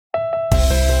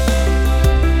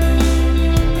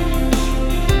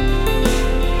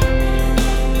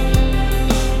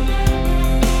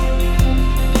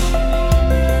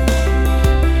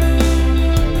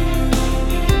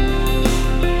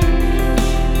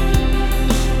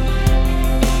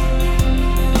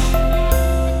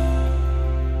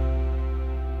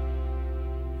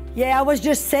Yeah, I was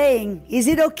just saying, is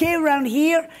it okay around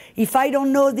here if I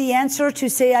don't know the answer to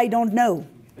say I don't know?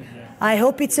 I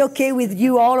hope it's okay with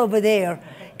you all over there,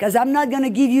 because I'm not going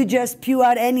to give you just spew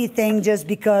out anything just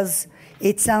because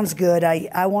it sounds good.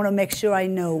 I want to make sure I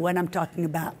know what I'm talking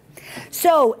about.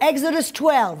 So, Exodus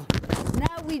 12.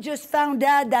 Now we just found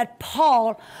out that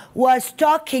Paul was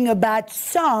talking about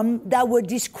some that were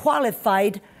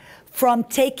disqualified from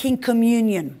taking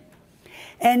communion.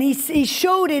 And he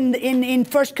showed in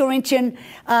 1 Corinthians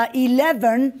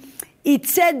 11, it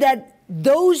said that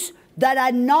those that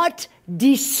are not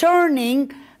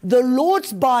discerning the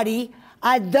Lord's body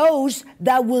are those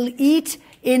that will eat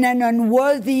in an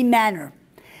unworthy manner.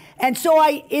 And so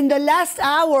in the last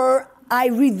hour,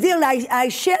 I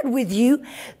shared with you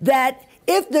that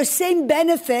if the same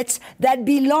benefits that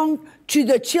belong to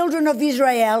the children of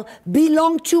Israel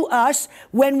belong to us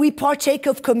when we partake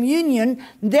of communion,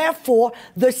 therefore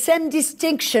the same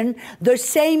distinction, the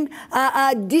same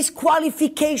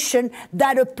disqualification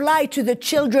that apply to the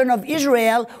children of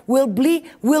Israel will be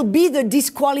the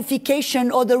disqualification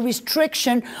or the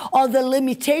restriction or the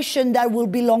limitation that will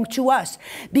belong to us.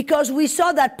 Because we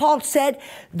saw that Paul said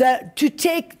that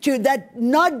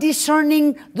not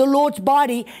discerning the Lord's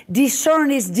body,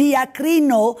 discern is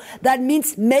diakrino, that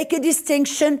means make a distinction,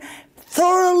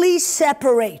 thoroughly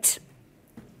separate.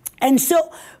 And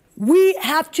so we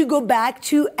have to go back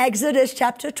to Exodus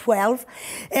chapter 12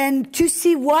 and to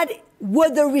see what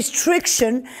were the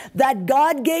restriction that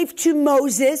God gave to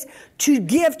Moses to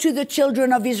give to the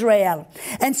children of Israel.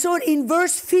 And so in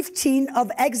verse 15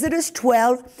 of Exodus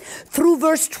 12 through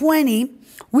verse 20,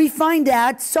 we find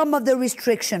out some of the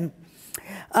restriction.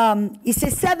 It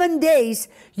says, 7 days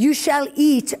you shall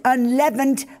eat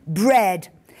unleavened bread.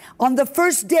 On the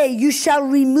first day you shall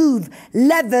remove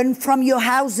leaven from your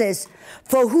houses.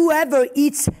 For whoever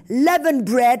eats leavened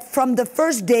bread from the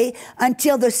first day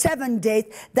until the 7th day,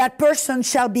 that person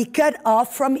shall be cut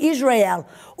off from Israel.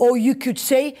 Or you could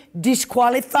say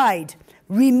disqualified,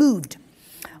 removed.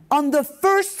 On the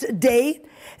first day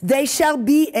they shall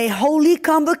be a holy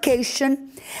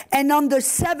convocation, and on the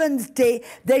 7th day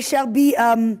they shall be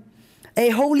a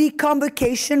holy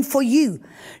convocation for you.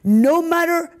 No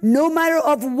matter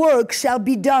of work shall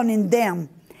be done in them,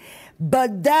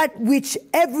 but that which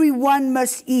everyone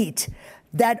must eat,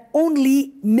 that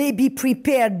only may be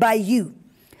prepared by you.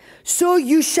 So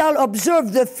you shall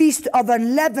observe the feast of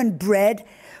unleavened bread,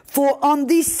 for on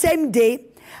this same day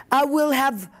I will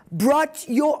have brought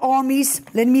your armies,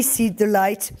 let me see the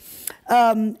light,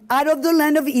 out of the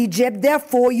land of Egypt.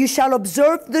 Therefore you shall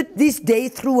observe this day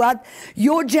throughout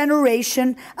your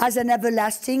generation as an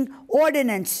everlasting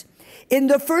ordinance. In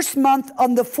the first month,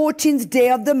 on the 14th day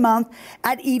of the month,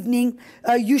 at evening,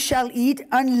 you shall eat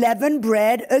unleavened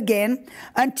bread again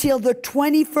until the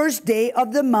 21st day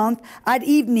of the month at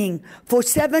evening. For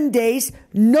 7 days,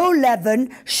 no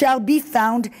leaven shall be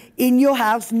found in your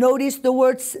house. Notice the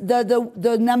words,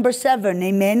 the number 7,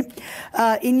 amen,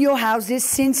 in your houses,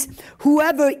 since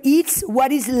whoever eats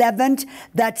what is leavened,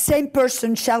 that same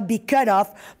person shall be cut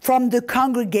off from the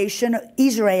congregation of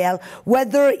Israel,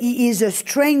 whether he is a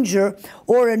stranger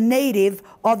or a native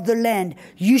of the land.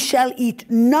 You shall eat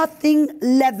nothing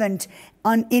leavened.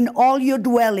 In all your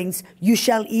dwellings you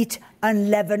shall eat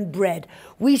unleavened bread.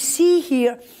 We see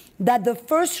here that the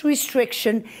first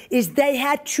restriction is they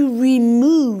had to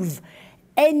remove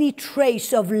any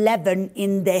trace of leaven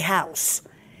in their house.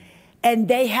 And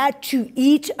they had to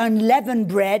eat unleavened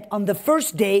bread on the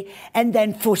first day and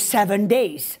then for 7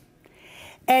 days.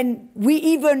 And we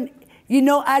even,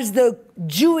 as the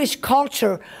Jewish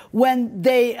culture, when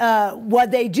they,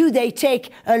 what they do, they take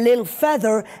a little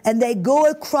feather and they go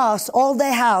across all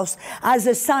their house as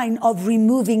a sign of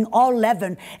removing all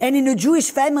leaven. And in a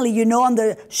Jewish family, on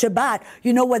the Shabbat,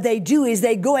 what they do is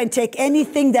they go and take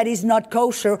anything that is not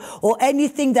kosher or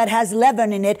anything that has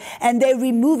leaven in it, and they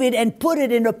remove it and put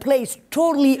it in a place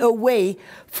totally away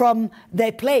from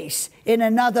their place, in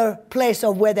another place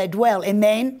of where they dwell.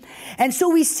 Amen? And so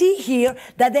we see here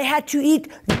that they had to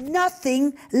eat nothing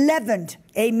leavened.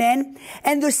 Amen.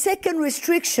 And the second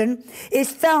restriction is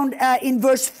found in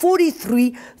verse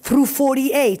 43 through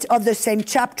 48 of the same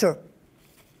chapter.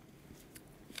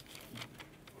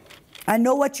 I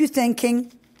know what you're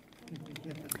thinking.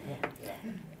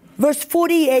 Verse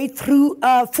 48 through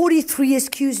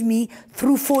 43,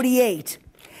 through 48.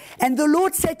 And the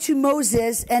Lord said to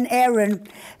Moses and Aaron,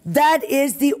 that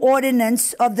is the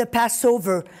ordinance of the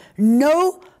Passover.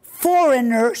 No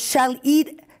foreigner shall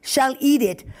eat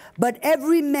it, but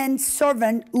every man's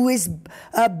servant who is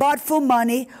bought for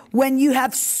money, when you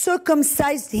have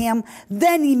circumcised him,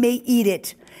 then he may eat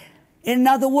it. In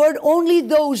other words, only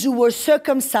those who were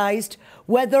circumcised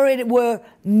whether it were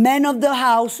men of the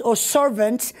house or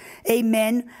servants,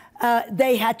 amen,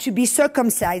 they had to be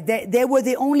circumcised. They were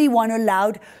the only one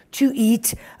allowed to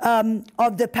eat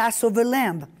of the Passover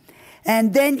lamb.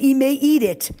 And then he may eat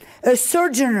it. A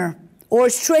sojourner or a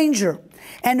stranger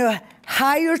and a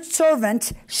hired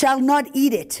servant shall not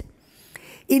eat it.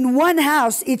 In one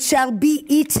house it shall be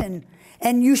eaten,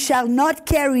 and you shall not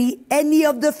carry any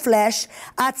of the flesh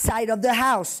outside of the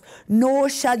house, nor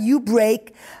shall you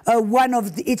break one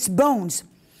of its bones.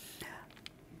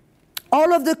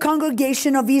 All of the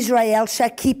congregation of Israel shall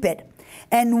keep it.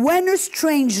 And when a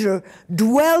stranger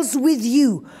dwells with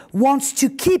you, wants to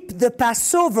keep the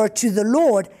Passover to the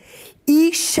Lord,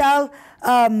 he shall,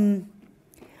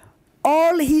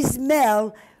 all his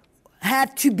male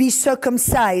have to be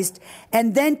circumcised,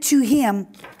 and then to him,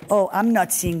 I'm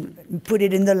not seeing, put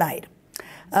it in the light.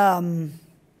 And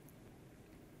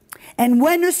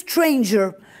when a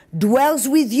stranger dwells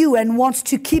with you and wants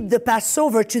to keep the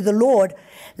Passover to the Lord,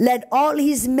 let all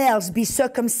his males be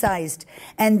circumcised,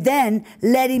 and then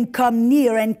let him come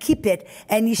near and keep it,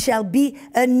 and he shall be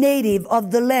a native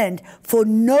of the land, for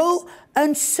no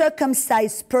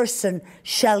uncircumcised person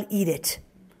shall eat it.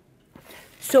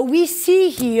 So we see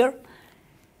here,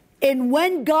 and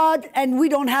when God, and we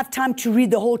don't have time to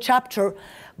read the whole chapter,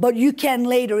 but you can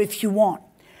later if you want.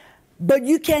 But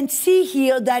you can see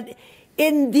here that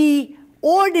in the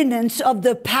ordinance of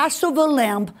the Passover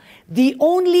lamb, the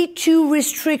only two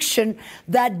restrictions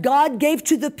that God gave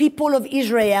to the people of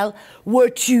Israel were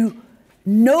to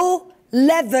no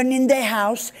leaven in their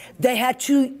house. They had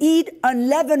to eat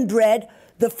unleavened bread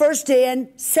the first day and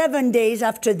 7 days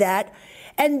after that.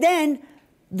 And then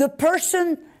the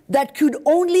person that could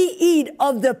only eat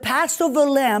of the Passover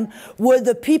lamb were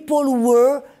the people who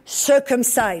were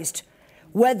circumcised.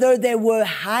 Whether they were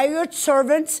hired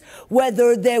servants,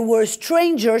 whether they were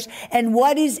strangers. And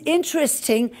what is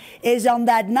interesting is on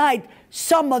that night,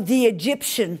 some of the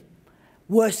Egyptians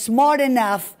were smart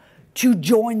enough to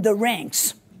join the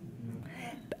ranks.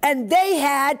 And they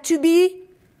had to be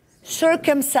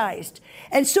circumcised.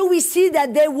 And so we see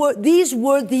that these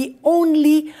were the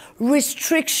only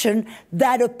restriction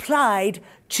that applied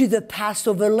to the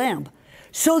Passover lamb.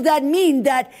 So that means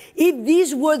that if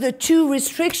these were the two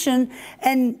restrictions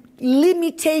and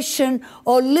limitation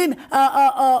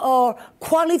or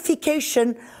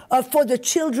qualification for the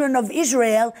children of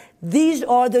Israel, these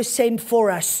are the same for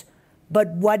us. But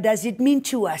what does it mean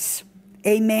to us?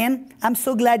 Amen? I'm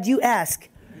so glad you asked.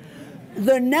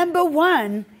 The number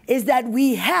one is that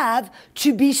we have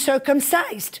to be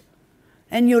circumcised.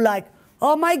 And you're like,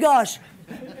 oh my gosh,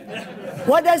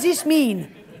 what does this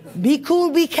mean? Be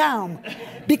cool, be calm.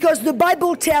 Because the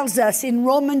Bible tells us in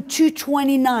Romans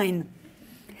 2:29,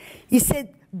 he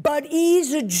said, but he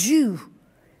is a Jew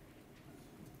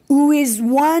who is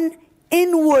one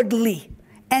inwardly,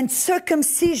 and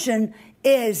circumcision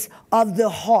is of the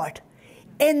heart,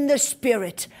 in the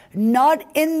spirit, not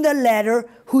in the letter,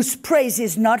 whose praise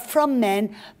is not from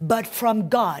men, but from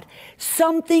God.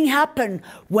 Something happened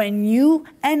when you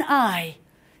and I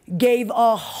gave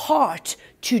our heart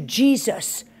to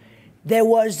Jesus. There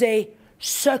was a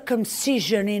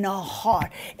circumcision in our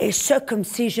heart, a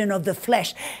circumcision of the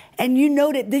flesh. And you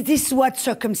know that this is what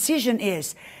circumcision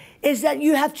is that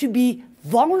you have to be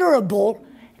vulnerable,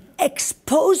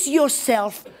 expose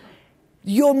yourself,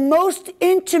 your most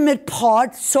intimate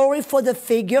part, sorry for the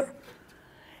figure,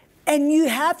 and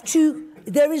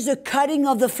there is a cutting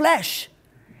of the flesh.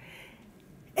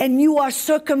 And you are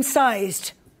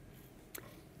circumcised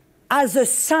as a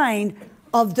sign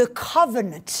of the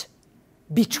covenant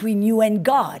between you and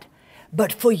God.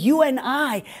 But for you and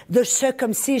I, the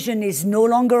circumcision is no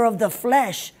longer of the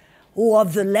flesh or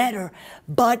of the letter,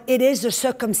 but it is a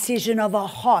circumcision of our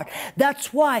heart.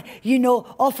 That's why,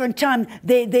 oftentimes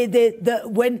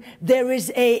when there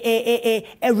is a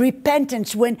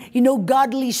repentance, when,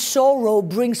 godly sorrow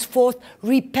brings forth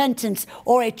repentance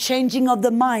or a changing of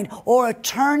the mind or a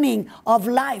turning of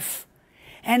life.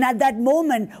 And at that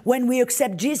moment, when we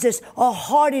accept Jesus, our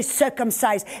heart is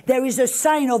circumcised. There is a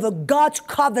sign of a God's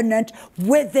covenant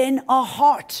within our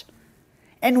heart.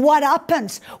 And what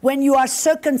happens when you are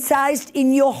circumcised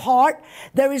in your heart?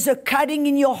 There is a cutting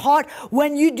in your heart.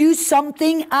 When you do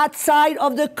something outside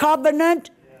of the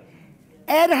covenant,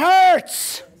 it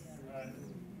hurts.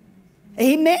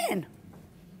 Amen.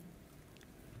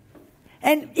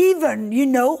 And even,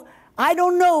 I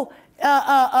don't know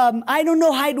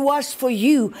how it was for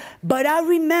you, but I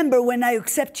remember when I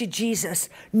accepted Jesus,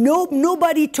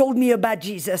 nobody told me about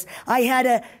Jesus. I had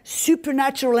a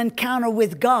supernatural encounter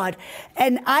with God,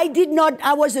 and I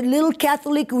was a little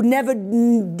Catholic who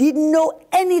didn't know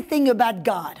anything about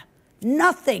God.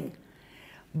 Nothing.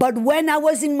 But when I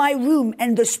was in my room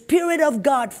and the Spirit of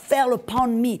God fell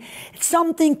upon me,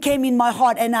 something came in my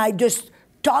heart, and I just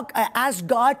asked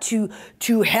God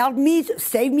to help me,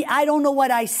 save me. I don't know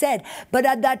what I said, but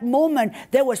at that moment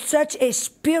there was such a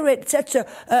spirit,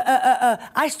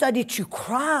 I started to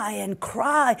cry,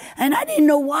 and I didn't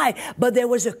know why, but there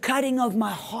was a cutting of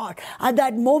my heart. At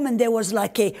that moment there was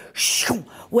like a shoo,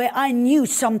 where I knew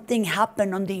something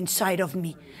happened on the inside of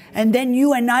me. And then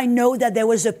you and I know that there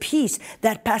was a peace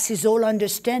that passes all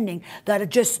understanding, that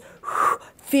just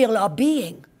fill our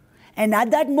being. And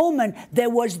at that moment, there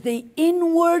was the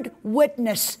inward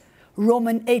witness,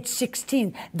 Romans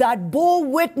 8:16, that bore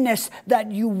witness that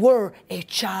you were a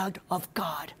child of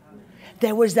God.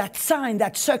 There was that sign,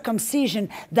 that circumcision,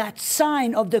 that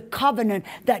sign of the covenant,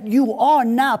 that you are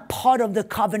now part of the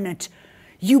covenant.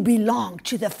 You belong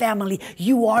to the family.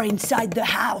 You are inside the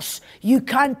house. You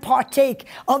can partake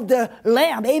of the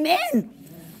lamb. Amen.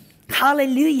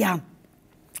 Hallelujah.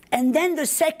 And then the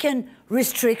second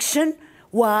restriction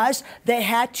was they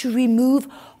had to remove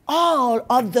all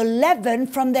of the leaven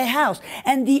from their house.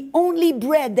 And the only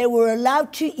bread they were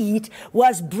allowed to eat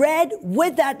was bread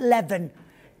with that leaven.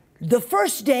 The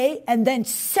first day and then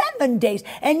 7 days.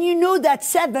 And you know that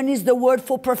 7 is the word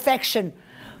for perfection.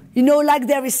 You know, like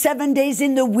there is 7 days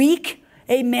in the week.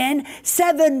 Amen.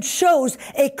 7 shows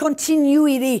a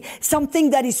continuity,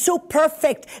 something that is so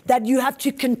perfect that you have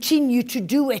to continue to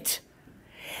do it.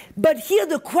 But here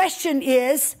the question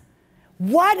is,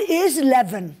 what is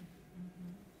leaven?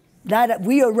 That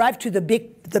we arrive to the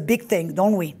big thing,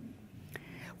 don't we?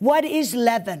 What is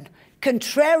leaven?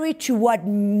 Contrary to what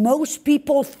most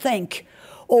people think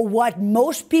or what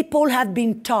most people have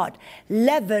been taught,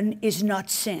 leaven is not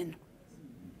sin.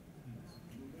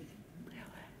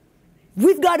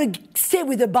 We've got to stay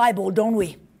with the Bible, don't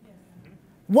we?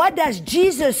 What does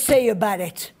Jesus say about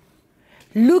it?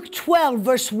 Luke 12,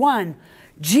 verse 1,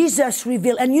 Jesus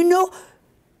revealed. And you know,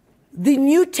 the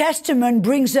New Testament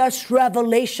brings us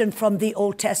revelation from the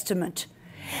Old Testament.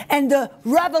 And the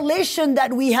revelation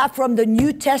that we have from the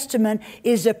New Testament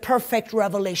is a perfect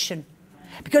revelation.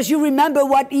 Because you remember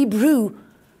what Hebrew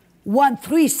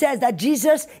 1:3 says, that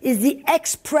Jesus is the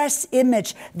express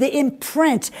image, the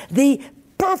imprint, the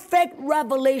perfect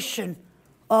revelation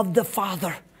of the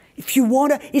Father. If you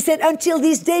want to, he said, until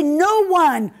this day, no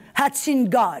one had seen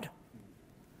God.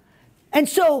 And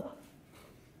so,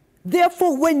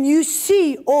 therefore, when you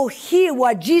see or hear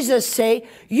what Jesus say,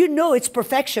 you know it's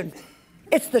perfection.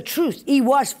 It's the truth. He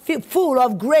was full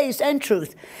of grace and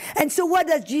truth. And so what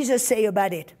does Jesus say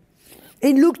about it?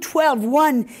 In Luke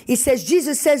 12:1, he says,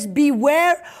 Jesus says,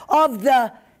 beware of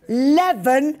the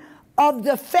leaven of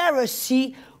the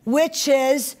Pharisee, which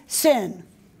is sin.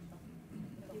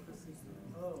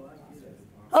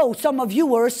 Oh, some of you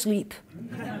were asleep.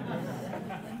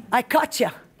 I caught you.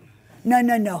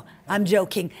 No, I'm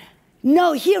joking.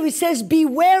 No, here it says,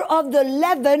 beware of the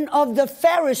leaven of the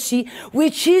Pharisee,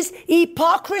 which is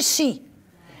hypocrisy.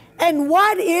 And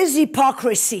what is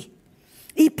hypocrisy?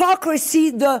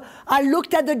 Hypocrisy, I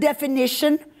looked at the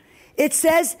definition. It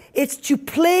says it's to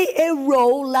play a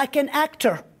role like an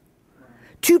actor.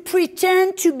 To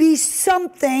pretend to be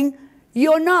something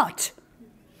you're not.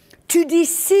 To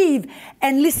deceive,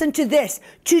 and listen to this,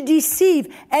 to deceive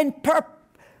and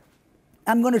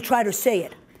I'm going to try to say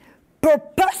it.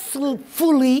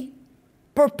 Purposefully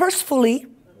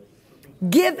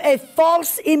give a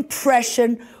false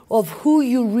impression of who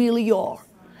you really are.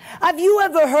 Have you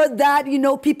ever heard that? You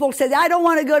know, people say, I don't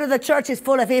want to go to the church, it's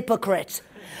full of hypocrites.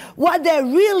 What they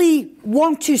really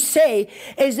want to say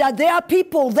is that there are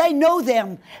people, they know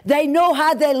them. They know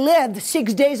how they lived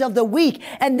 6 days of the week.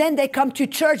 And then they come to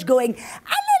church going,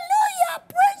 hallelujah,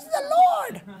 praise the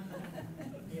Lord.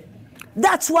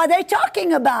 That's what they're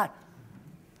talking about.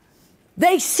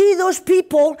 They see those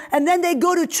people and then they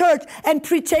go to church and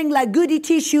pretend like goody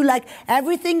tissue, like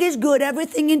everything is good,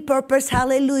 everything in purpose,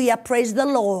 hallelujah, praise the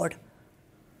Lord.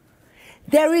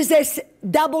 There is a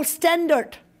double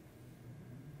standard.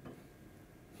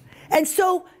 And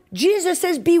so Jesus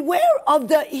says, beware of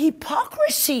the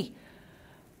hypocrisy,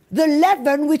 the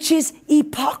leaven, which is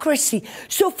hypocrisy.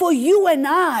 So for you and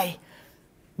I,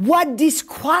 what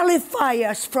disqualifies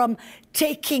us from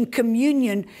taking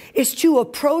communion is to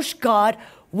approach God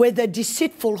with a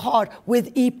deceitful heart,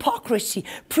 with hypocrisy,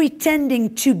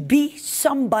 pretending to be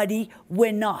somebody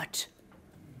we're not.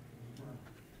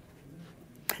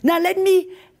 Now let me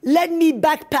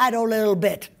backpedal a little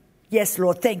bit. Yes,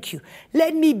 Lord, thank you.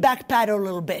 Let me backpedal a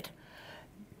little bit.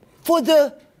 For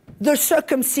the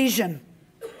circumcision.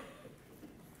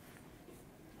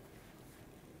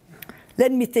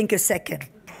 Let me think a second.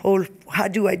 How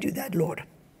do I do that, Lord?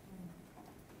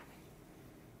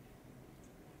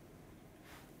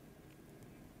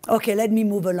 Okay, let me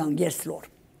move along. Yes, Lord.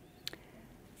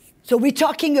 So we're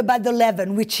talking about the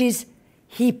leaven, which is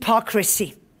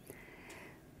hypocrisy.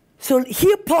 So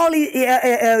here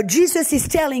Jesus is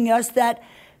telling us that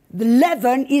the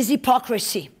leaven is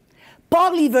hypocrisy.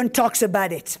 Paul even talks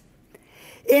about it.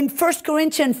 In 1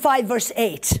 Corinthians 5 verse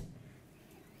 8,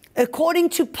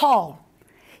 according to Paul,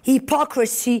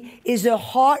 hypocrisy is a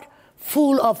heart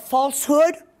full of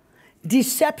falsehood,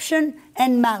 deception,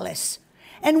 and malice.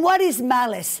 And what is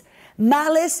malice?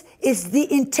 Malice is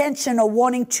the intention of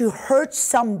wanting to hurt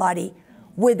somebody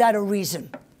without a reason.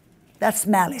 That's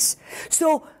malice.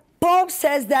 So Paul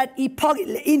says that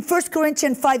in 1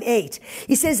 Corinthians 5:8,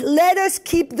 he says, let us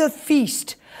keep the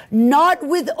feast, not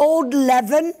with old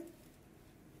leaven,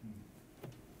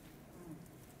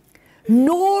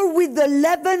 nor with the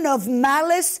leaven of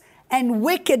malice and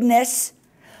wickedness,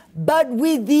 but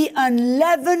with the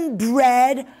unleavened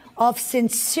bread of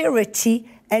sincerity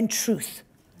and truth.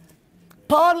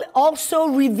 Paul also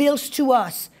reveals to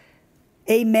us,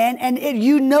 amen, and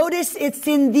you notice it's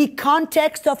in the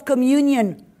context of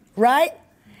communion, right?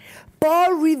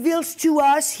 Paul reveals to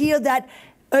us here that,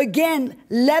 again,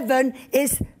 leaven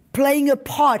is playing a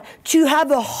part. To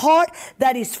have a heart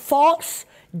that is false,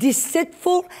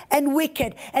 deceitful, and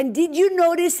wicked. And did you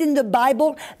notice in the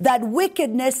Bible that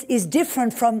wickedness is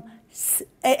different from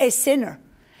a sinner?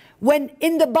 When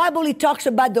in the Bible it talks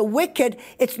about the wicked,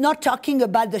 it's not talking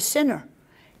about the sinner.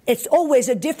 It's always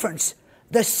a difference.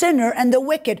 The sinner and the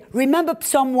wicked. Remember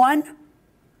Psalm 1?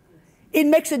 It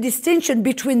makes a distinction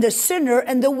between the sinner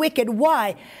and the wicked.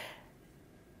 Why?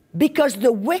 Because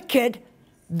the wicked,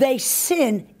 they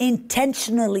sin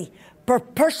intentionally,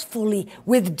 purposefully,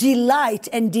 with delight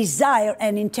and desire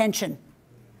and intention.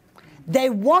 They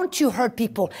want to hurt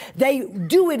people. They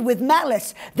do it with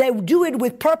malice. They do it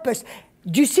with purpose.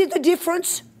 Do you see the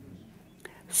difference?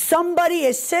 Somebody,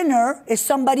 a sinner, is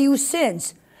somebody who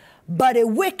sins. But a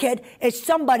wicked is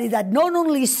somebody that not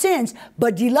only sins,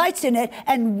 but delights in it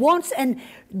and wants and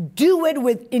do it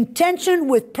with intention,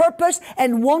 with purpose,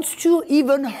 and wants to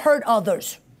even hurt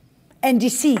others and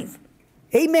deceive.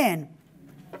 Amen.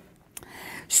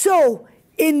 So,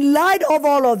 in light of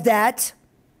all of that,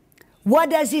 what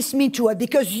does this mean to us?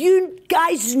 Because you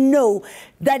guys know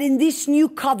that in this new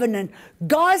covenant,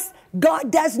 God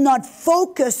does not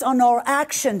focus on our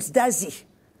actions, does he?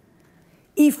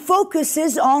 He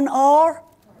focuses on our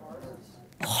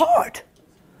heart.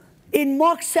 In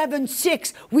Mark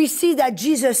 7:6, we see that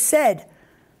Jesus said,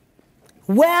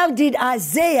 well did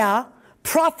Isaiah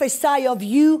prophesy of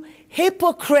you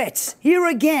hypocrites. Here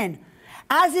again,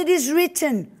 as it is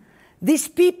written, these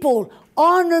people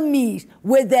honor me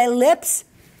with their lips,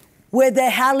 with their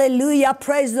hallelujah,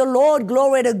 praise the Lord,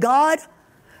 glory to God,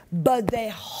 but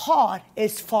their heart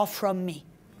is far from me.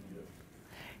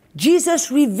 Jesus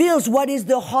reveals what is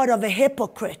the heart of a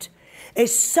hypocrite.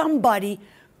 Is somebody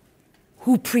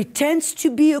who pretends to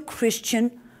be a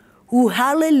Christian, who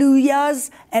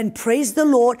hallelujahs and praise the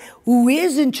Lord, who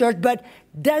is in church, but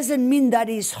doesn't mean that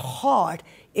his heart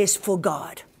is for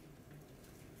God.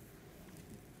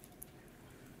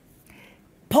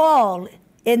 Paul,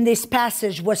 in this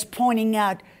passage, was pointing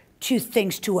out two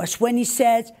things to us. When he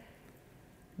says,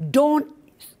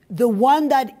 the one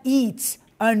that eats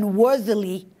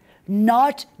unworthily,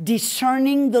 not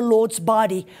discerning the Lord's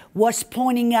body, was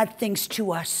pointing out things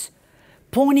to us.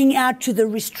 Pointing out to the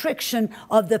restriction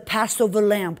of the Passover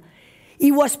lamb.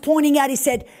 He was pointing out, he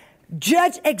said,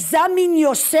 examine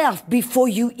yourself before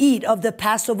you eat of the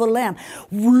Passover lamb.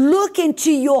 Look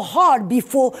into your heart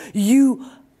before you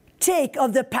take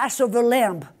of the Passover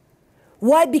lamb.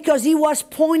 Why? Because he was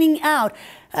pointing out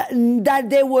that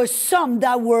there were some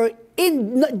that were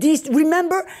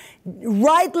remember,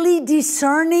 rightly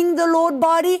discerning the Lord's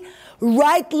body,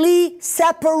 rightly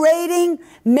separating,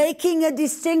 making a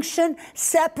distinction,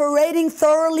 separating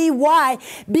thoroughly. Why?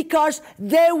 Because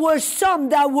there were some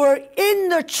that were in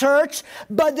the church,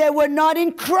 but they were not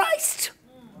in Christ.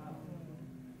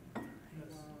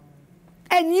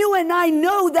 And you and I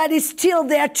know that is still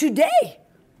there today.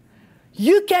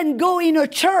 You can go in a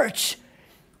church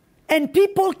and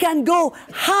people can go,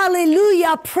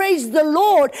 hallelujah, praise the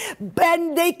Lord,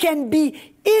 and they can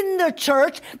be in the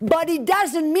church, but it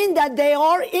doesn't mean that they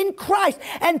are in Christ.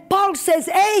 And Paul says,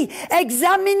 hey,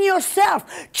 examine yourself,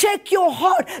 check your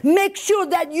heart, make sure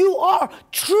that you are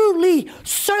truly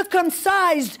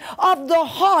circumcised of the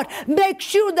heart, make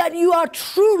sure that you are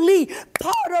truly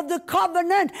part of the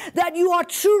covenant, that you are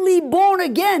truly born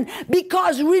again,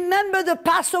 because remember the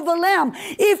Passover lamb,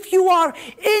 if you are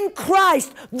in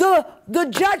Christ, the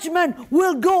judgment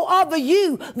will go over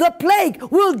you, the plague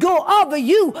will go over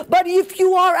you, but if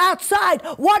you are outside,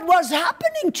 what was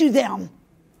happening to them?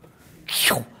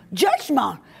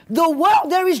 Judgment. The world,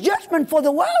 there is judgment for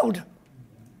the world.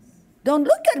 Don't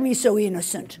look at me so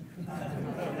innocent.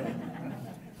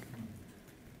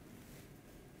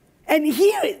 And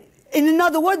here, in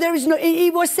another word,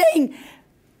 he was saying,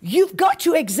 you've got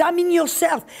to examine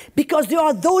yourself, because there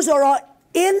are those who are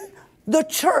in the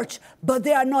church, but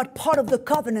they are not part of the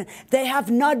covenant. They have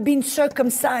not been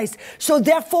circumcised. So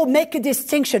therefore, make a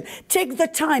distinction. Take the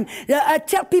time.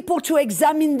 Tell people to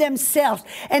examine themselves.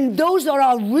 And those that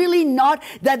are really not,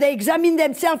 that they examine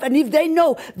themselves. And if they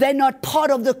know they're not part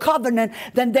of the covenant,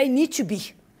 then they need to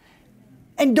be.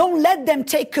 And don't let them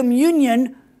take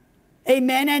communion.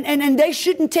 Amen. And they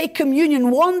shouldn't take communion.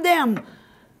 Warn them.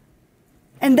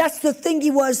 And that's the thing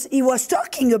he was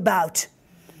talking about.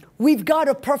 We've got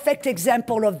a perfect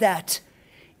example of that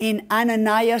in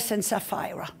Ananias and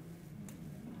Sapphira.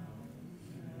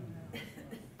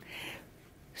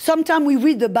 Sometimes we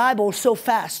read the Bible so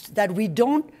fast that we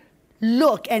don't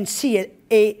look and see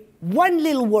one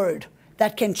little word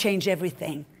that can change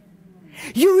everything.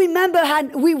 You remember how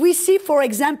we see, for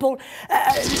example,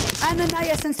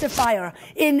 Ananias and Sapphira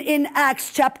in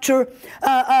Acts chapter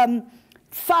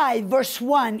 5, verse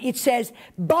 1. It says,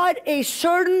 but a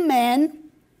certain man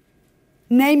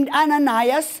named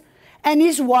Ananias and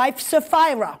his wife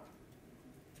Sapphira.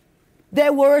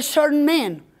 There were a certain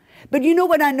man. But you know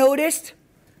what I noticed?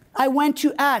 I went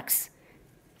to Acts.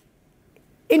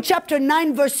 In chapter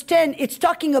 9, verse 10, it's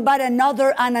talking about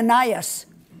another Ananias.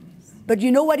 But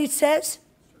you know what it says?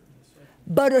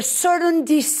 But a certain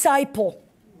disciple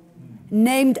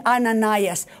named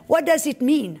Ananias. What does it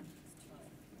mean?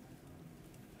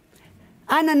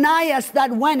 Ananias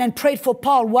that went and prayed for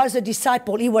Paul was a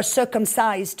disciple. He was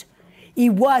circumcised. He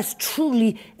was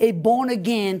truly a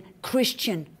born-again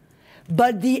Christian.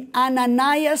 But the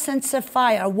Ananias and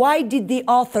Sapphira, why did the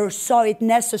author saw it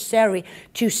necessary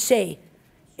to say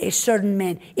a certain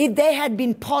man? If they had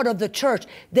been part of the church,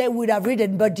 they would have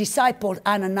written, but disciple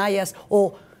Ananias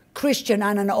or Christian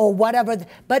Ananias or whatever.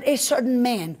 But a certain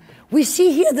man. We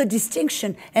see here the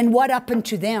distinction and what happened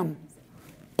to them.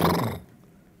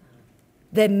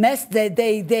 They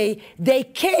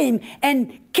came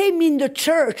in the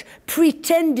church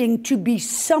pretending to be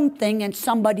something and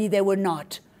somebody they were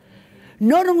not.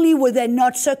 Not only were they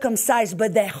not circumcised,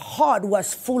 but their heart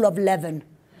was full of leaven,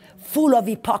 full of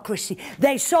hypocrisy.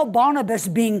 They saw Barnabas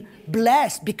being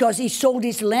blessed because he sold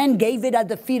his land, gave it at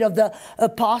the feet of the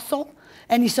apostle.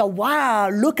 And he said, wow,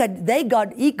 look at,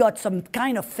 he got some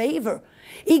kind of favor.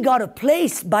 He got a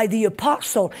place by the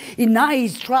apostle. And now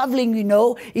he's traveling,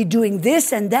 he's doing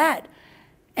this and that.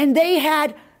 And they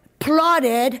had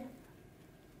plotted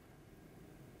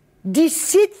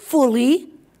deceitfully,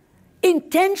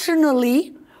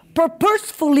 intentionally,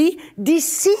 purposefully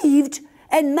deceived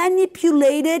and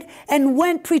manipulated and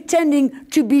went pretending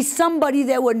to be somebody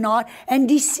they were not and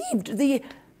deceived the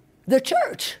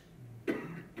church.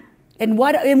 And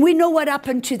we know what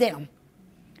happened to them.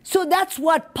 So that's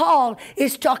what Paul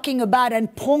is talking about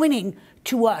and pointing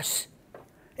to us.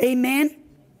 Amen.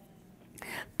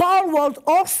 Paul was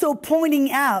also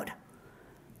pointing out,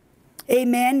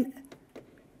 amen,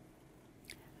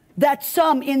 that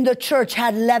some in the church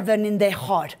had leaven in their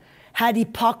heart, had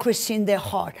hypocrisy in their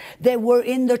heart. They were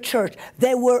in the church.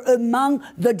 They were among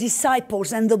the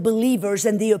disciples and the believers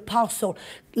and the apostles,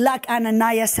 like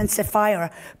Ananias and Sapphira,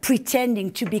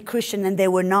 pretending to be Christian and they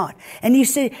were not. And he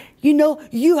said,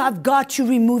 you have got to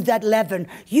remove that leaven.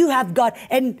 You have got,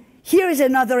 and here is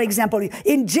another example.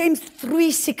 In James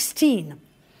 3:16,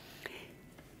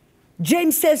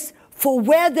 James says, for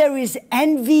where there is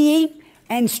envying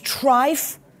and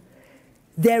strife,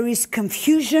 there is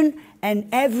confusion and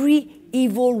every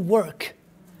evil work.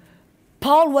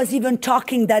 Paul was even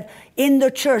talking that in the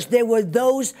church there were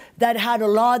those that had a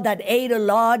lot, that ate a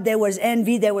lot. There was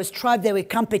envy, there was strife, there was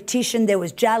competition, there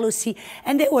was jealousy,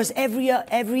 and there was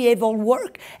every evil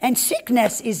work. And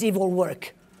sickness is evil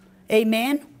work.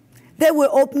 Amen? They were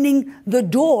opening the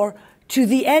door to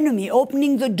the enemy,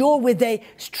 opening the door with a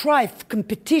strife,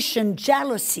 competition,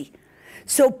 jealousy.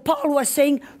 So Paul was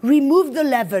saying, remove the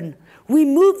leaven.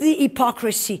 Remove the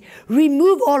hypocrisy.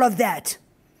 Remove all of that.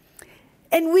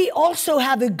 And we also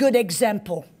have a good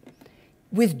example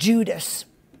with Judas.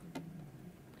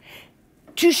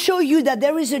 To show you that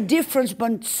there is a difference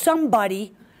between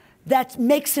somebody that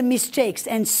makes a mistakes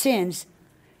and sins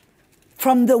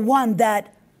from the one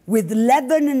that with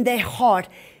leaven in their heart,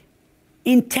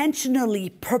 intentionally,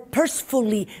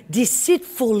 purposefully,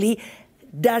 deceitfully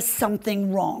does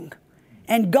something wrong.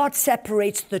 And God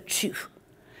separates the two.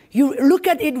 You look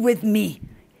at it with me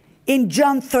in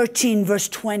John 13, verse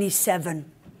 27.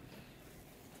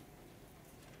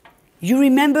 You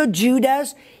remember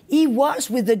Judas? He was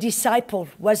with the disciple,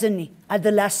 wasn't he, at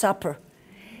the Last Supper?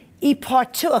 He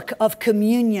partook of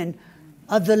communion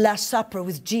of the Last Supper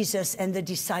with Jesus and the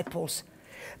disciples.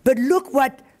 But look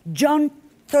what John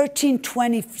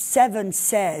 13:27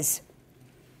 says.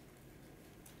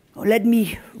 Oh, let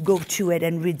me go to it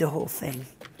and read the whole thing.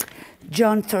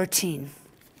 John 13.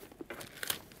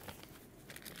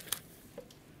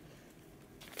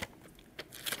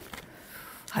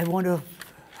 I want to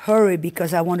hurry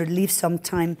because I want to leave some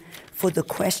time for the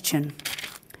question.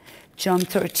 John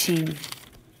 13.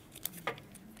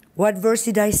 What verse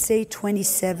did I say?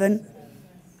 27.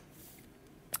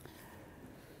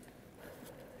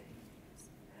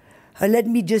 Let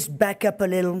me just back up a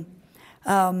little.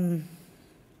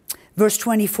 Verse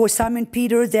 24, Simon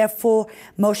Peter therefore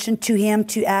motioned to him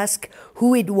to ask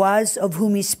who it was of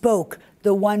whom he spoke,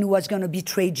 the one who was going to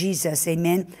betray Jesus.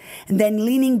 Amen. And then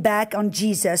leaning back on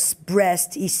Jesus'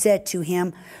 breast, he said to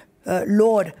him,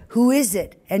 Lord, who is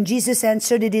it? And Jesus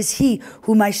answered, it is he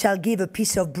whom I shall give a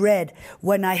piece of bread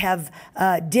when I have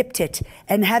dipped it.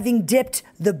 And having dipped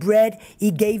the bread,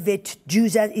 he gave it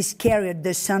Judas Iscariot,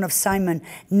 the son of Simon.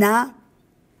 Now,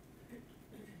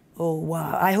 oh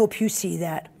wow, I hope you see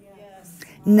that. Yes.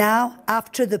 Now,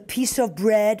 after the piece of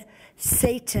bread,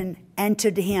 Satan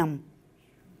entered him.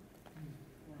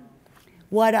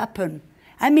 What happened?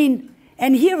 I mean,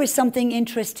 and here is something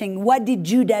interesting. What did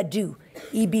Judas do?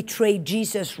 He betrayed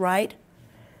Jesus, right?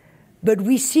 But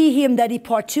we see him that he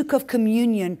partook of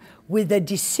communion with a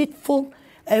deceitful,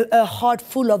 a heart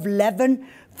full of leaven,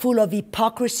 full of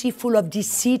hypocrisy, full of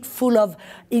deceit, full of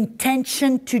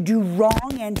intention to do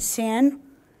wrong and sin.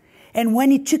 And when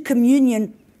he took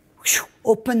communion,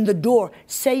 opened the door,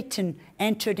 Satan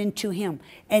entered into him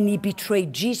and he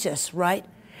betrayed Jesus, right?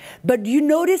 But you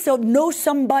notice or know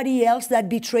somebody else that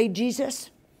betrayed Jesus?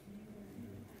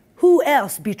 Who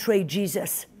else betrayed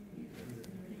Jesus?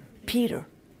 Peter.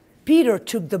 Peter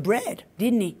took the bread,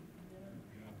 didn't he?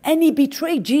 And he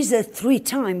betrayed Jesus 3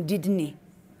 times, didn't he?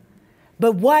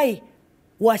 But why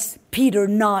was Peter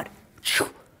not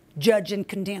judged and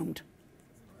condemned?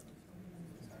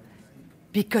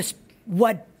 Because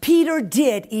what Peter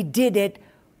did, he did it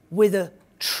with a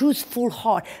truthful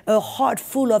heart, a heart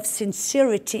full of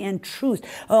sincerity and truth,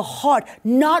 a heart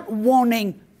not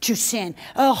wanting to sin,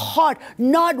 a heart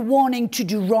not wanting to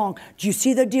do wrong. Do you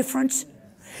see the difference?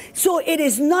 So it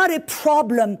is not a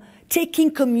problem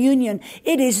taking communion.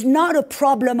 It is not a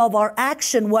problem of our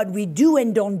action, what we do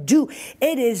and don't do.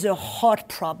 It is a heart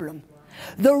problem.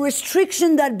 The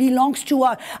restriction that belongs to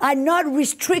us are not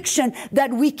restriction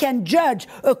that we can judge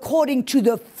according to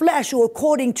the flesh or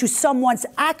according to someone's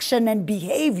action and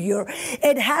behavior.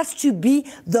 It has to be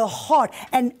the heart,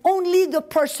 and only the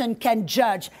person can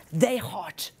judge their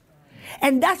heart.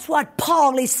 And that's what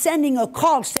Paul is sending a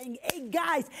call saying, hey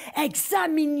guys,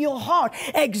 examine your heart,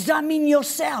 examine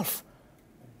yourself.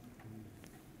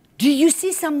 Do you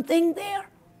see something there?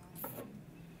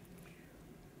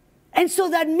 And so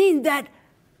that means that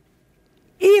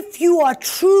if you are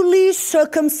truly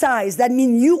circumcised, that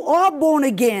means you are born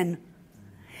again,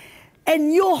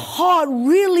 and your heart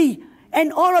really,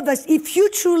 and all of us, if you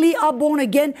truly are born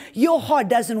again, your heart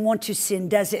doesn't want to sin,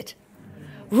 does it?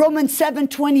 Romans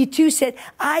 7:22 said,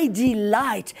 I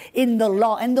delight in the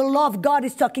law. And the law of God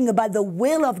is talking about the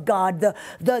will of God, the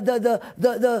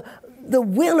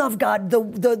will of God,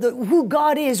 who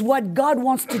God is, what God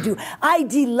wants to do. I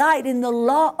delight in the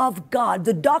law of God,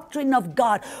 the doctrine of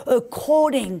God,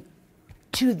 according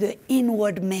to the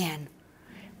inward man.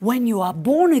 When you are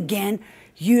born again,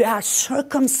 you are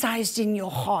circumcised in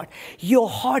your heart. Your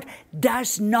heart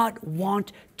does not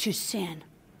want to sin.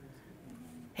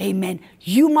 Amen.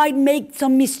 You might make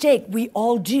some mistake. We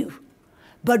all do.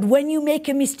 But when you make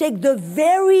a mistake, the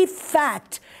very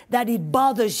fact that it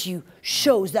bothers you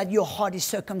shows that your heart is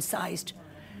circumcised.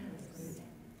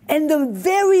 And the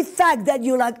very fact that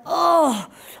you're like, oh,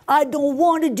 I don't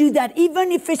want to do that,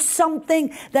 even if it's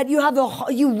something that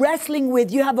you're wrestling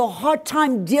with, you have a hard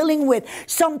time dealing with,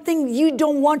 something you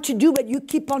don't want to do, but you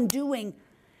keep on doing.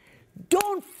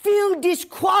 Don't feel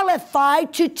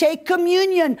disqualified to take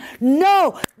communion.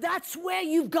 No, that's where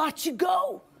you've got to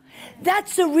go.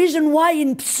 That's the reason why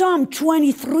in Psalm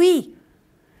 23,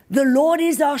 the Lord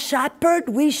is our shepherd,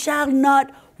 we shall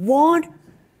not want.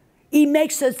 He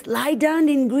makes us lie down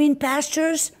in green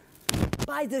pastures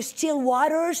by the still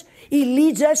waters. He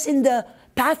leads us in the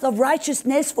path of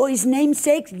righteousness for his name's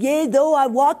sake. Yea, though I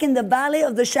walk in the valley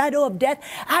of the shadow of death,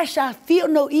 I shall fear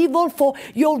no evil, for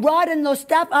your rod and your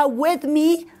staff are with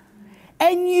me.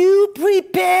 And you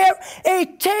prepare a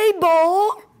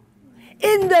table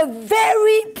in the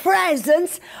very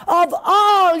presence of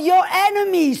all your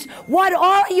enemies. What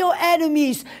are your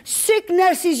enemies?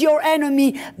 Sickness is your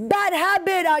enemy. Bad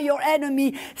habit are your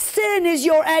enemy. Sin is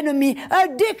your enemy.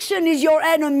 Addiction is your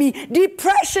enemy.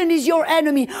 Depression is your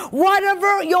enemy.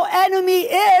 Whatever your enemy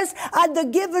is at the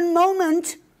given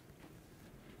moment,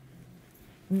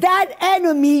 that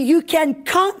enemy, you can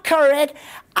conquer it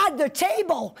at the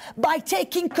table by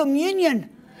taking communion.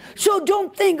 So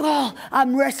don't think, oh,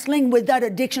 I'm wrestling with that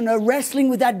addiction or wrestling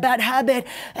with that bad habit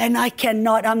and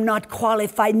I'm not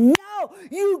qualified. No,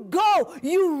 you go,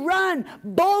 you run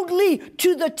boldly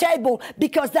to the table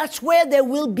because that's where there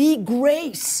will be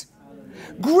grace.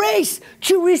 Grace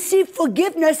to receive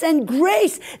forgiveness and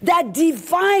grace, that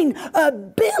divine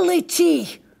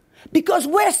ability. Because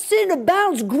where sin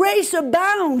abounds, grace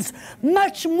abounds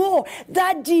much more.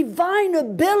 That divine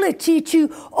ability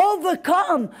to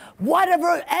overcome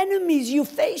whatever enemies you're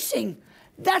facing.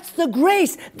 That's the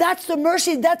grace. That's the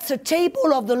mercy. That's the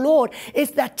table of the Lord.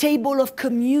 It's that table of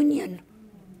communion.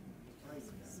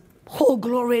 Oh,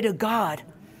 glory to God.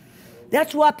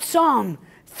 That's what Psalm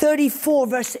 34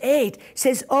 verse 8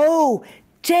 says, oh,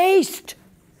 taste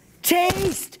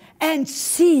and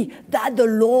see that the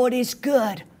Lord is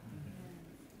good.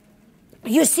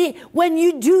 You see, when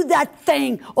you do that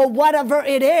thing or whatever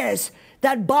it is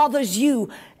that bothers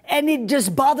you and it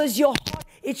just bothers your heart,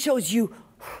 it shows you,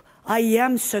 I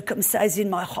am circumcised in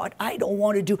my heart. I don't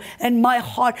want to do. And my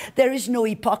heart, there is no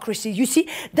hypocrisy. You see,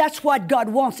 that's what God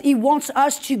wants. He wants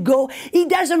us to go. He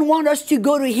doesn't want us to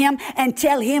go to Him and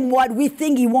tell Him what we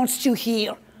think He wants to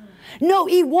hear. No,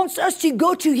 He wants us to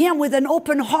go to Him with an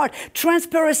open heart,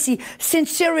 transparency,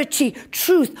 sincerity,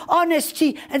 truth,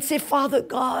 honesty, and say, Father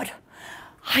God,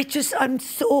 I'm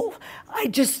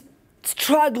just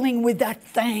struggling with that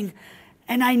thing,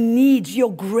 and I need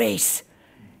your grace.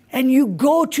 And you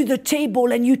go to the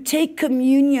table and you take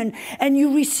communion and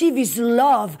you receive His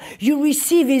love. You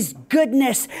receive His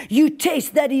goodness. You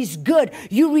taste that He's good.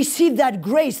 You receive that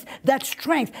grace, that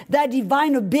strength, that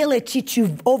divine ability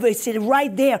to oversee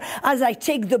right there. As I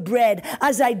take the bread,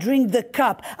 as I drink the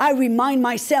cup, I remind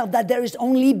myself that there is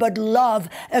only but love,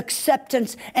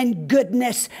 acceptance, and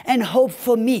goodness and hope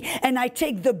for me. And I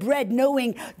take the bread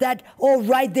knowing that, oh,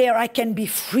 right there, I can be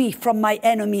free from my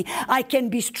enemy. I can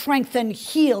be strengthened,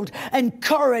 healed,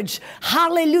 encouraged,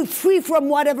 hallelujah, free from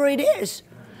whatever it is.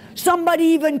 Somebody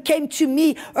even came to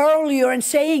me earlier and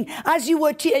saying, as you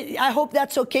were, I hope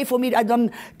that's okay for me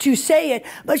to say it,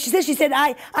 but she said,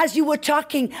 as you were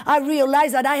talking, I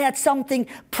realized that I had something,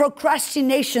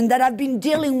 procrastination, that I've been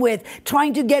dealing with,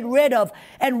 trying to get rid of.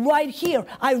 And right here,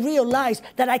 I realized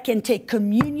that I can take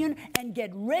communion and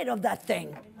get rid of that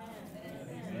thing.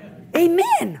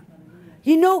 Amen.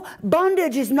 You know,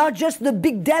 bondage is not just the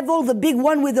big devil, the big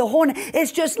one with the horn.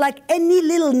 It's just like any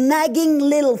little nagging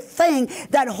little thing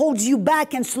that holds you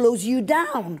back and slows you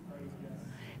down.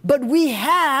 But we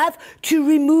have to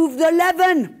remove the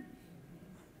leaven.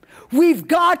 We've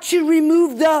got to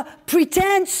remove the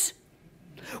pretense.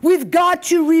 We've got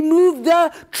to remove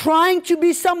the trying to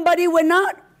be somebody we're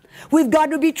not. We've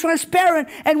got to be transparent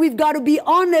and we've got to be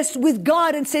honest with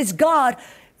God and says, God,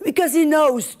 because He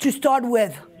knows to start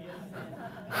with.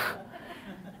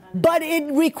 But it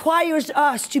requires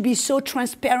us to be so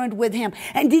transparent with Him.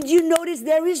 And did you notice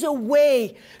there is a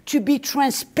way to be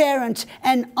transparent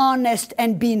and honest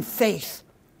and be in faith?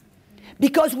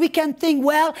 Because we can think,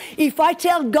 well, if I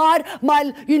tell God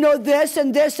this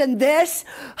and this and this,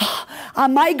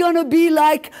 am I going to be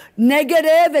like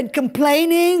negative and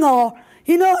complaining? Or,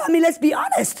 let's be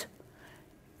honest.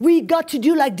 We got to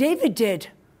do like David did.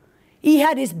 He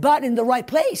had his butt in the right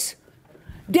place.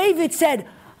 David said,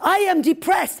 I am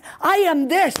depressed. I am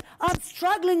this. I'm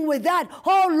struggling with that.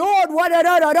 Oh, Lord,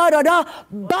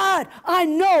 but I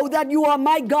know that you are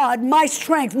my God, my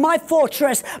strength, my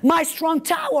fortress, my strong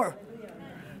tower.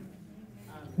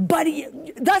 But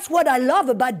that's what I love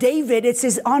about David. It's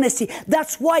his honesty.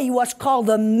 That's why he was called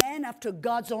the man after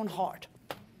God's own heart.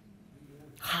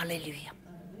 Hallelujah.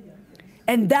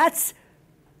 And that's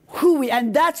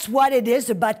that's what it is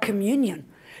about communion.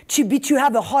 To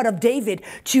have a heart of David,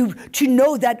 to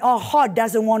know that our heart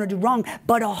doesn't want to do wrong,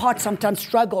 but our heart sometimes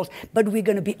struggles. But we're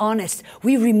going to be honest.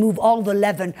 We remove all the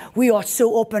leaven. We are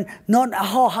so open.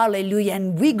 Hallelujah.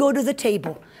 And we go to the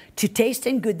table to taste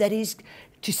and good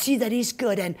to see that He's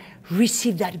good and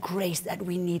receive that grace that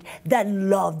we need, that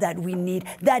love that we need,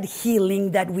 that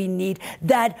healing that we need,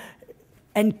 that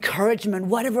encouragement,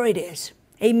 whatever it is.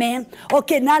 Amen.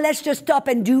 Okay, now let's just stop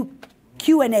and do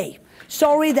Q&A.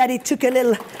 Sorry that it took a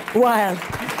little while.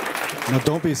 No,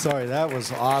 don't be sorry. That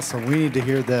was awesome. We need to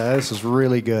hear that. This is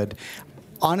really good.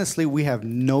 Honestly, we have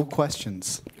no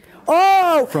questions.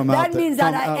 Oh, from that out the- means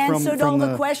that from- I from- answered from all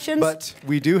the questions? But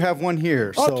we do have one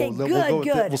here. So Okay, we'll good,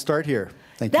 good. We'll start here.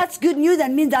 Thank you. That's good news.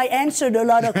 That means I answered a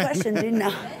lot of questions, didn't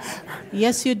I?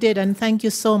 Yes, you did, and thank you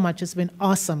so much. It's been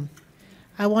awesome.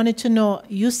 I wanted to know,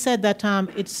 you said that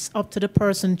it's up to the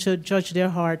person to judge their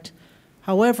heart.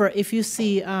 However, if you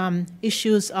see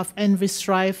issues of envy,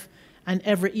 strife, and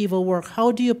every evil work,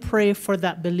 how do you pray for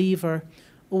that believer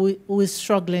who is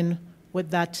struggling with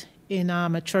that in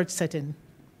a church setting?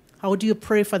 How do you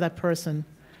pray for that person?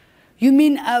 You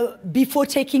mean before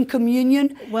taking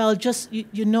communion? Well, just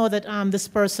you know that this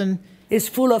person Is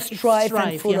full of strife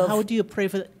and full yeah. of... How do you pray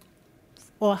for,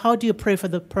 or how do you pray for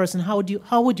the person? How would you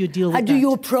deal with How that? do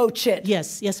you approach it?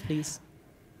 Yes, please.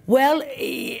 Well,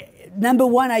 number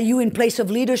one, are you in place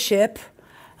of leadership?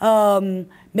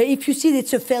 If you see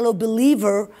it's a fellow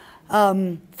believer,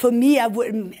 for me,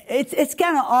 it's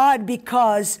kind of odd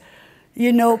because,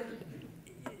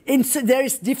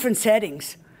 there's different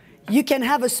settings. You can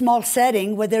have a small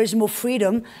setting where there is more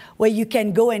freedom, where you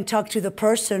can go and talk to the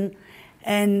person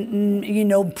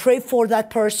and, pray for that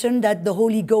person, that the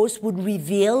Holy Ghost would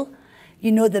reveal,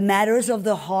 the matters of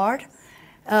the heart,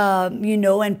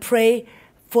 and pray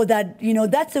for that.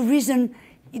 That's the reason.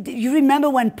 You remember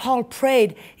when Paul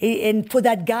prayed and for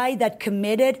that guy that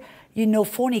committed,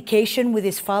 fornication with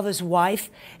his father's wife,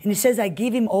 and he says, I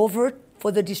give him over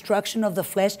for the destruction of the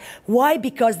flesh. Why?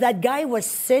 Because that guy was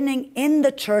sinning in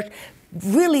the church,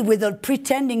 really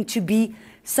pretending to be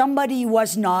somebody he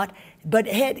was not, but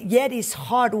yet his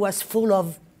heart was full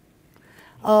of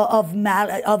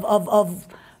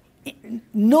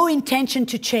no intention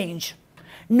to change.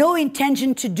 No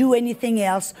intention to do anything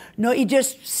else. No, he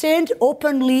just sinned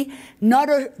openly, not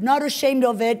ashamed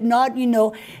of it,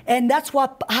 and that's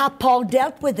how Paul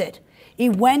dealt with it. He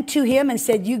went to him and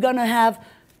said, you're going to have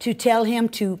to tell him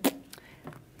to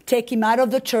take him out of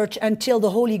the church until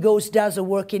the Holy Ghost does a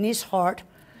work in his heart.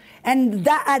 And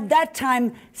that, at that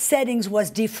time, settings was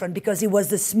different because it was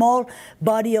the small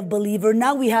body of believers.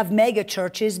 Now we have mega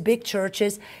churches, big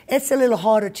churches. It's a little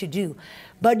harder to do.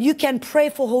 But you can pray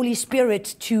for Holy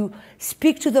Spirit to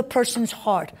speak to the person's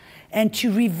heart and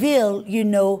to reveal,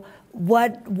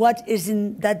 what is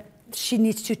in that she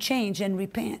needs to change and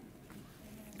repent.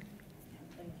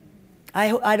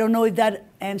 I don't know if that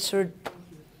answered.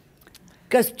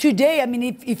 Because today,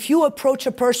 if you approach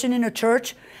a person in a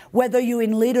church, whether you're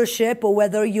in leadership or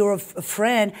whether you're a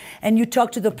friend, and you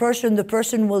talk to the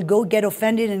person will go get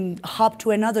offended and hop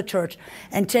to another church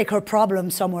and take her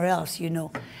problem somewhere else,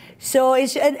 So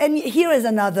and here is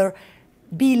another,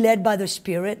 be led by the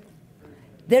Spirit.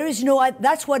 There is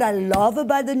that's what I love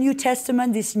about the New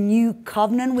Testament, this new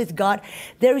covenant with God.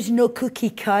 There is no cookie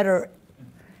cutter,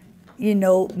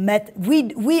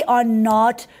 we are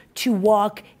not to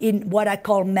walk in what I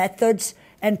call methods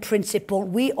and principle.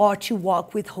 We are to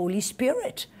walk with Holy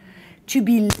Spirit, to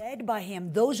be led by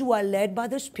Him. Those who are led by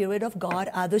the Spirit of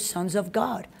God are the sons of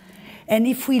God. And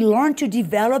if we learn to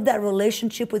develop that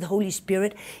relationship with Holy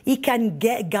Spirit, He can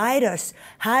guide us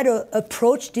how to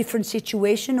approach different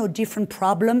situation or different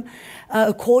problem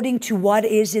according to what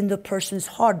is in the person's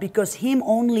heart, because Him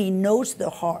only knows the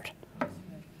heart.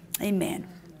 Amen.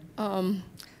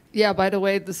 Yeah, by the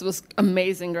way, this was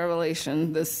amazing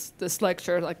revelation, this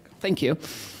lecture. Thank you.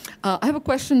 I have a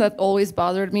question that always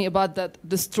bothered me about that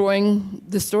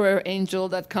destroyer angel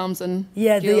that comes and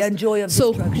kills. The angel of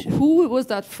destruction. So who was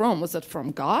that from? Was it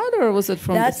from God or was it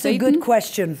from That's Satan? a good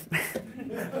question.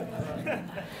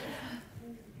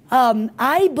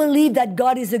 I believe that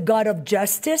God is a God of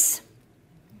justice.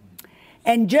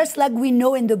 And just like we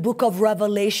know in the book of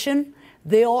Revelation,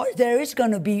 there is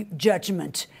going to be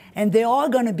judgment. And there are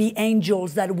going to be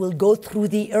angels that will go through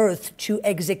the earth to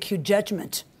execute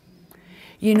judgment.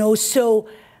 So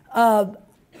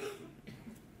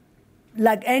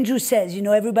like Andrew says,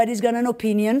 everybody's got an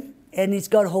opinion and it's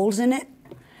got holes in it.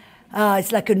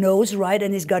 It's like a nose, right?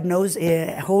 And it's got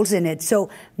holes in it. So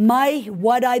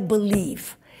what I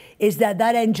believe is that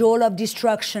angel of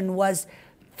destruction was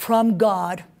from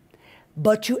God,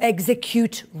 but to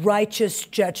execute righteous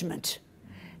judgment.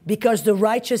 Because the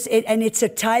righteous, and it's a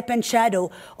type and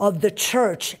shadow of the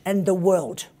church and the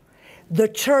world. The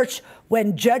church,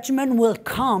 when judgment will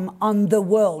come on the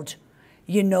world,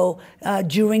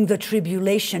 during the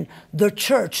tribulation, the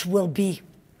church will be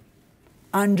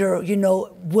under,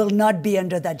 will not be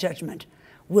under that judgment.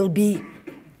 Will be.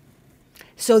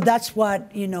 So that's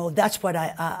what,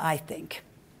 I think.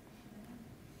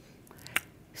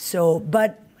 So,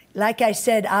 but like I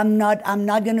said, I'm not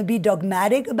going to be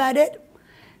dogmatic about it,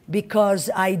 because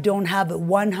I don't have a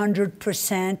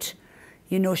 100%,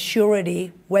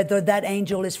 surety whether that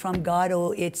angel is from God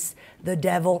or it's the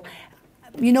devil.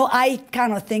 I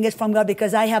kind of think it's from God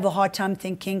because I have a hard time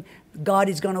thinking God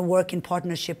is going to work in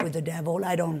partnership with the devil.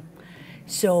 I don't.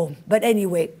 So, but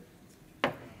anyway.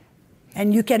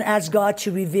 And you can ask God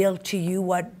to reveal to you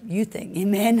what you think.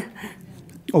 Amen.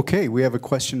 Okay, we have a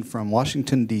question from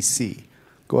Washington, D.C.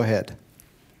 Go ahead.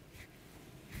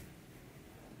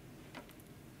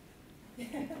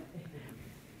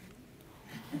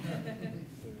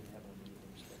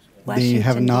 They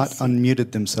have not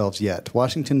unmuted themselves yet.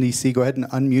 Washington, D.C., go ahead and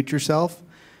unmute yourself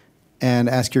and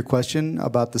ask your question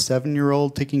about the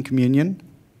 7-year-old taking communion.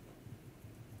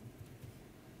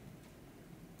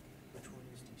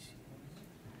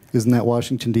 Isn't that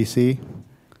Washington, D.C.?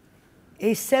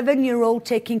 A 7-year-old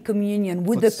taking communion.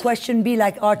 Would the question be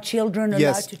like, are children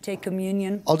allowed to take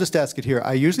communion? I'll just ask it here.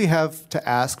 I usually have to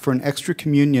ask for an extra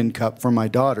communion cup for my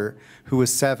daughter, who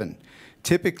is 7.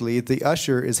 Typically, the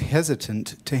usher is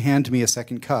hesitant to hand me a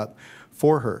second cup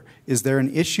for her. Is there an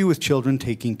issue with children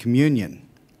taking communion?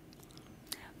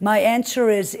 My answer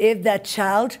is if that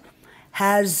child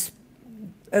has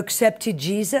accepted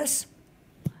Jesus,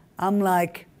 I'm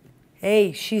like,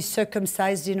 hey, she's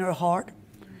circumcised in her heart.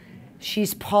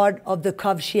 She's part of the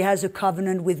covenant. She has a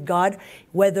covenant with God,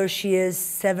 whether she is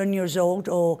 7 years old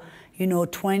or,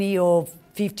 20 or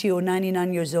 50 or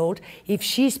 99 years old. If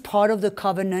she's part of the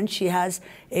covenant, she has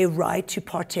a right to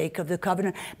partake of the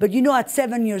covenant. But at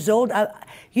 7 years old,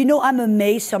 I'm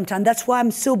amazed sometimes. That's why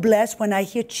I'm so blessed when I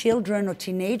hear children or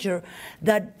teenagers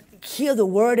that hear the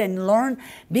word and learn,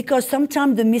 because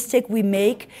sometimes the mistake we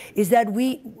make is that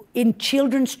we, in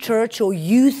children's church or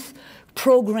youth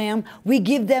program, we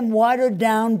give them watered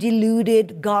down,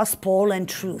 diluted gospel and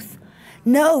truth.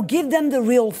 No, give them the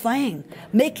real thing.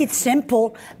 Make it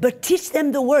simple, but teach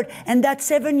them the word. And that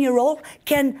 7-year-old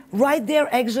can right there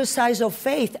exercise of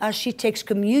faith as she takes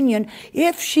communion.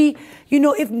 If she,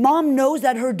 if mom knows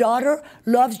that her daughter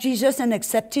loves Jesus and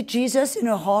accepted Jesus in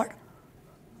her heart,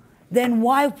 then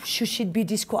why should she be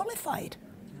disqualified?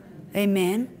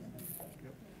 Amen.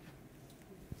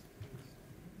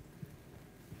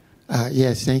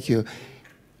 Yes, thank you.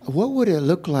 What would it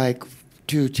look like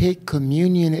to take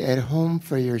communion at home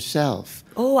for yourself?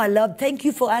 Oh, thank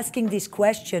you for asking this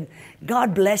question.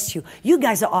 God bless you. You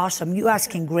guys are awesome. You're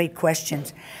asking great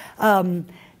questions. I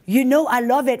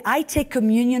love it. I take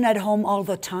communion at home all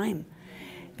the time.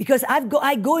 Because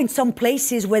I go in some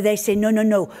places where they say,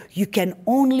 no, you can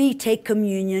only take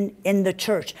communion in the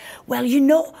church. Well,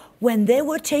 when they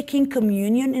were taking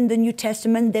communion in the New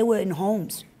Testament, they were in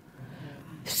homes.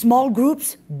 Small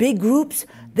groups, big groups,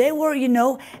 they were,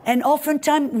 and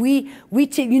oftentimes we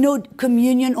take,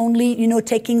 communion only,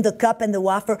 taking the cup and the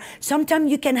wafer.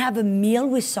 Sometimes you can have a meal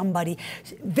with somebody.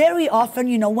 Very often,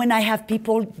 when I have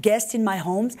guests in my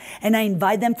homes, and I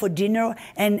invite them for dinner,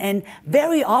 and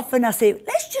very often I say,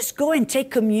 let's just go and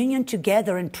take communion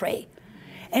together and pray.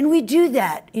 And we do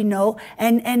that,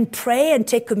 and pray and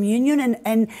take communion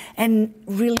and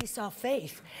release our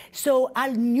faith. So I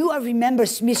remember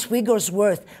Smith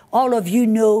Wigglesworth. All of you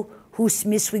know who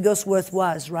Smith Wigglesworth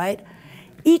was, right?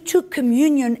 He took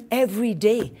communion every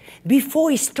day. Before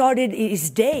he started his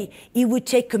day, he would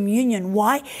take communion.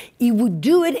 Why? He would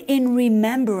do it in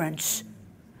remembrance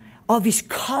of his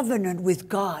covenant with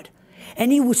God.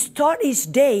 And he would start his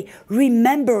day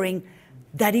remembering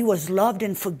that he was loved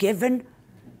and forgiven.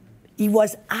 He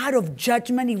was out of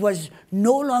judgment. He was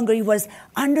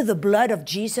under the blood of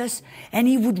Jesus. And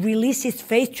he would release his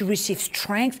faith to receive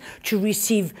strength, to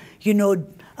receive,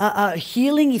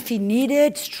 healing if he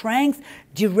needed, strength,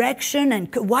 direction,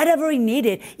 and whatever he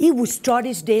needed. He would start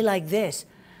his day like this.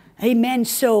 Amen.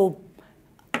 So,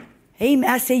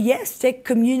 I say, yes, take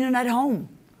communion at home.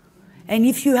 And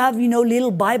if you have, little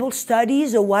Bible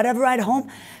studies or whatever at home,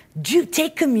 do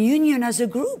take communion as a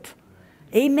group.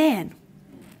 Amen.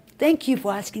 Thank you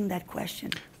for asking that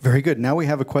question. Very good. Now we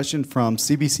have a question from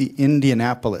CBC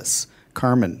Indianapolis.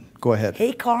 Carmen, go ahead.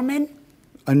 Hey, Carmen.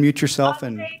 Unmute yourself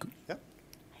and... Yep.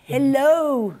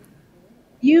 Hello.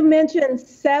 You mentioned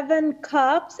 7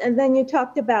 cups, and then you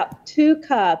talked about 2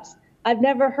 cups. I've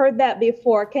never heard that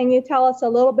before. Can you tell us a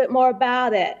little bit more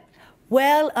about it?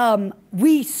 Well,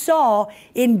 we saw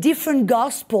in different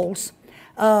Gospels,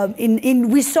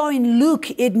 we saw in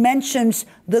Luke, it mentions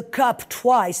the cup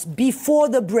twice, before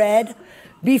the bread,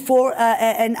 before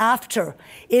and after.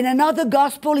 In another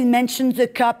gospel, it mentions the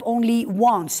cup only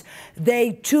once.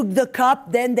 They took the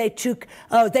cup, then they took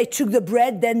the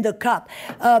bread, then the cup.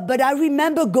 But I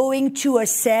remember going to a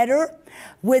Seder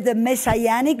with a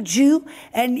Messianic Jew,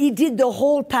 and he did the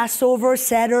whole Passover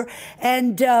Seder,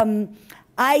 and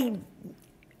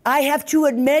I have to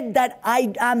admit that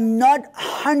I'm not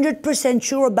 100%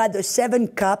 sure about the 7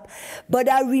 cup, but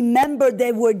I remember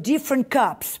there were different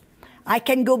cups. I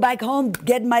can go back home,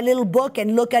 get my little book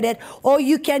and look at it, or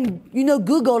you can,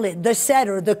 Google it, the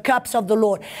cedar, the cups of the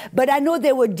Lord. But I know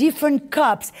there were different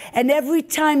cups, and every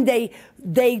time they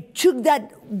took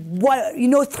that,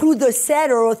 through the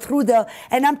cedar or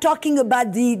and I'm talking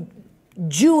about the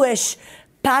Jewish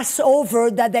Passover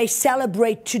that they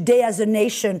celebrate today as a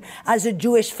nation, as a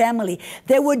Jewish family.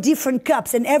 There were different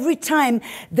cups, and every time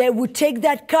they would take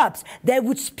that cups, they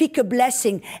would speak a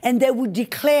blessing, and they would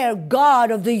declare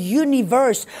God of the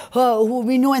universe, who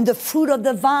we know, and the fruit of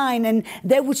the vine, and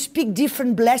they would speak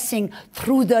different blessing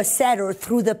through the cedar,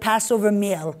 through the Passover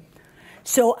meal.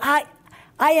 So I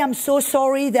am so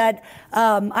sorry that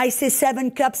I say 7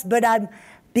 cups, but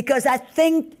because I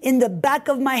think in the back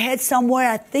of my head somewhere,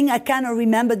 I think I kind of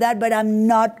remember that, but I'm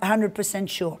not 100%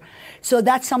 sure. So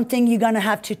that's something you're going to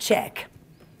have to check.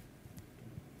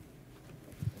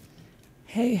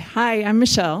 Hey, hi, I'm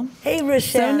Michelle. Hey,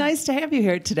 Rochelle. So nice to have you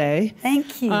here today.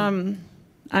 Thank you.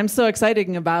 I'm so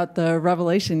excited about the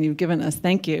revelation you've given us.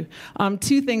 Thank you.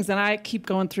 2 things that I keep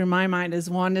going through my mind is,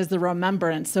 one is the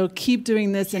remembrance. So keep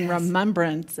doing this in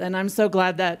remembrance. And I'm so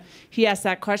glad that he asked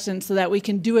that question so that we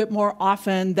can do it more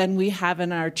often than we have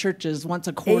in our churches, once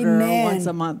a quarter or once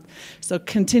a month. So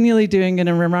continually doing it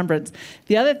in remembrance.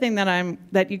 The other thing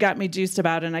that you got me juiced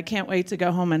about, and I can't wait to go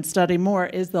home and study more,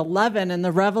 is the leaven and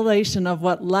the revelation of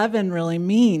what leaven really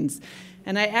means.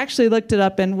 And I actually looked it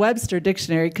up in Webster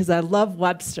Dictionary because I love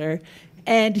Webster.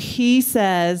 And he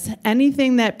says,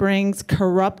 anything that brings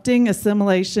corrupting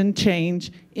assimilation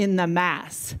change in the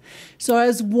mass. So I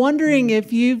was wondering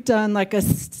if you've done like a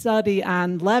study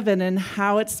on leaven and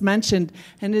how it's mentioned.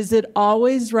 And is it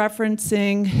always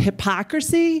referencing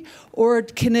hypocrisy? Or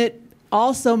can it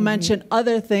also mention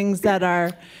other things that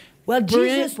are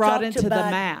Jesus brought into the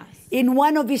mass? In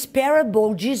one of his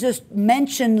parables, Jesus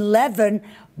mentioned leaven,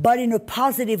 but in a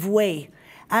positive way,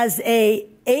 as an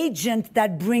agent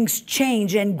that brings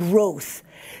change and growth.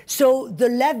 So the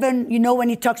leaven, when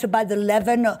he talks about the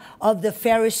leaven of the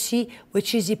Pharisee,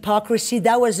 which is hypocrisy,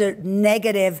 that was a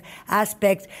negative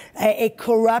aspect, a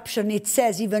corruption. It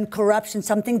says even corruption,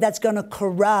 something that's going to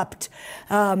corrupt,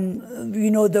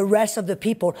 the rest of the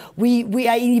people.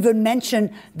 I even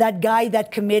mentioned that guy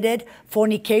that committed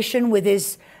fornication with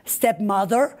his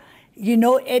stepmother.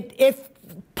 If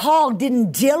Paul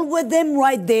didn't deal with them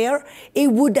right there,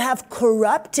 it would have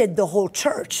corrupted the whole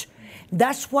church.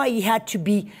 That's why he had to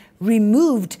be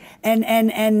removed,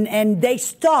 and they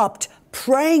stopped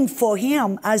praying for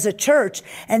him as a church.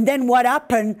 And then what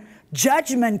happened?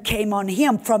 Judgment came on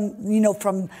him from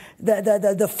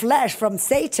the flesh, from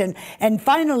Satan. And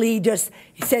finally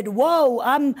he said, whoa,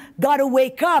 I'm got to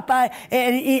wake up.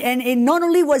 And not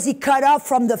only was he cut off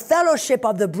from the fellowship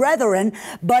of the brethren,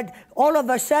 but all of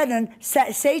a sudden,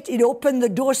 Satan, it opened the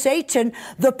door, Satan,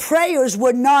 the prayers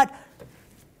were not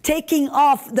taking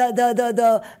off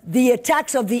the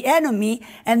attacks of the enemy,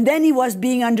 and then he was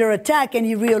being under attack, and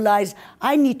he realized,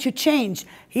 I need to change.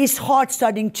 His heart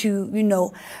starting to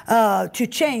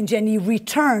change, and he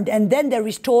returned, and then they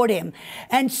restored him.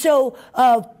 And so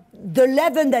the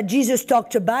leaven that Jesus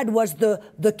talked about was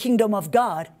the kingdom of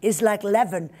God. Is like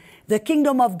leaven. The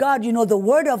kingdom of God, the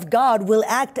word of God will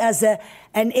act as an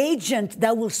agent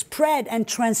that will spread and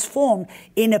transform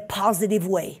in a positive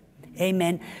way.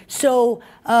 Amen. So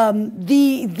when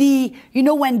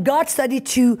God started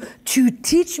to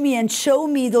teach me and show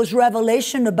me those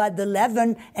revelations about the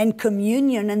leaven and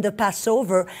communion and the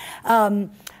Passover,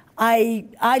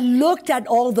 I looked at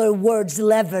all the words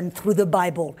leaven through the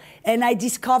Bible, and I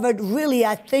discovered really,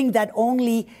 I think, that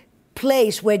only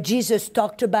place where Jesus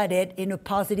talked about it in a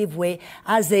positive way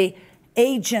as a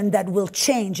agent that will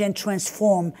change and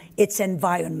transform its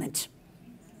environment.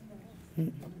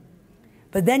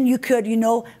 But then you could,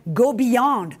 go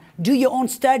beyond, do your own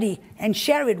study and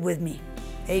share it with me.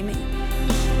 Amen.